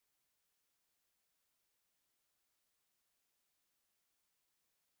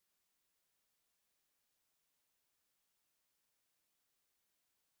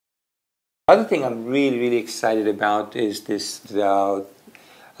Other thing I'm really excited about is this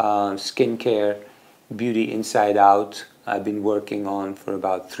skincare, Beauty Inside Out. I've been working on for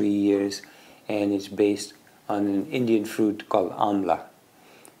about 3 years, and it's based on an Indian fruit called AMLA.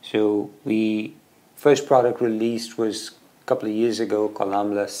 So we first product released was a couple of years ago called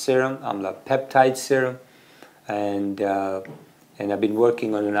AMLA Serum, AMLA Peptide Serum, and I've been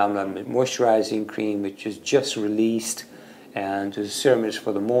working on an AMLA moisturizing cream which is just released, and the serum is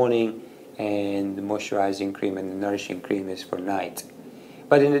for the morning, and the moisturizing cream and the nourishing cream is for night.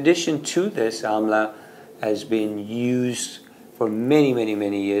 But in addition to this, AMLA has been used for many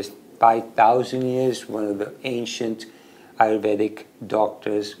years, 5,000 years. One of the ancient Ayurvedic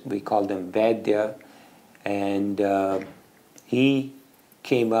doctors, we call them Vaidya, and he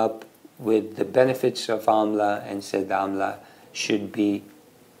came up with the benefits of AMLA and said AMLA should be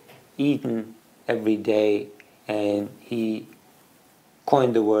eaten every day, and he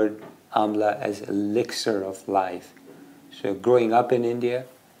coined the word AMLA as elixir of life. So growing up in India,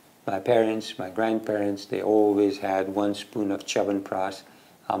 my parents, my grandparents, they always had 1 spoon of Chyawanprash,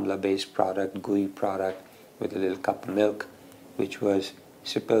 AMLA-based product, gooey product, with a little cup of milk, which was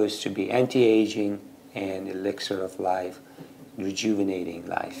supposed to be anti-aging and elixir of life, rejuvenating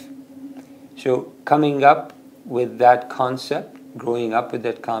life. So coming up with that concept, growing up with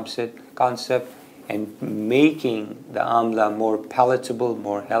that concept, and making the AMLA more palatable,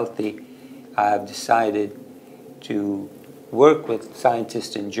 more healthy, I have decided to work with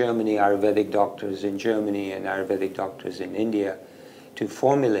scientists in Germany, Ayurvedic doctors in Germany and Ayurvedic doctors in India to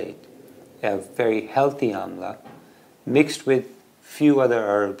formulate a very healthy AMLA mixed with few other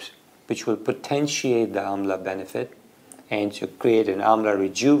herbs which will potentiate the AMLA benefit, and to create an AMLA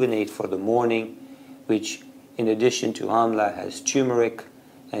Rejuvenate for the morning, which in addition to AMLA has turmeric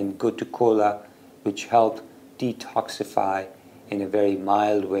and Gotu Kola, which help detoxify in a very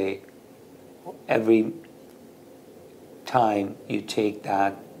mild way every time you take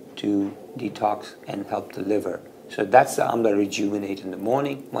that to detox and help the liver. So that's the AMLA Rejuvenate in the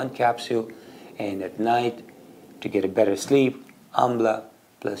morning, 1 capsule, and at night to get a better sleep, AMLA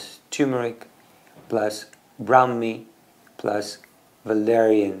plus turmeric plus Brahmi plus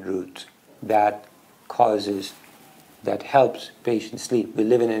valerian root. That helps patients sleep. We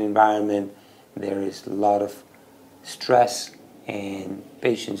live in an environment, there is a lot of stress, and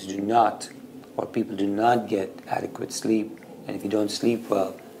patients do not, or people do not get adequate sleep, and if you don't sleep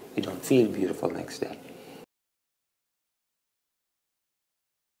well, you don't feel beautiful next day.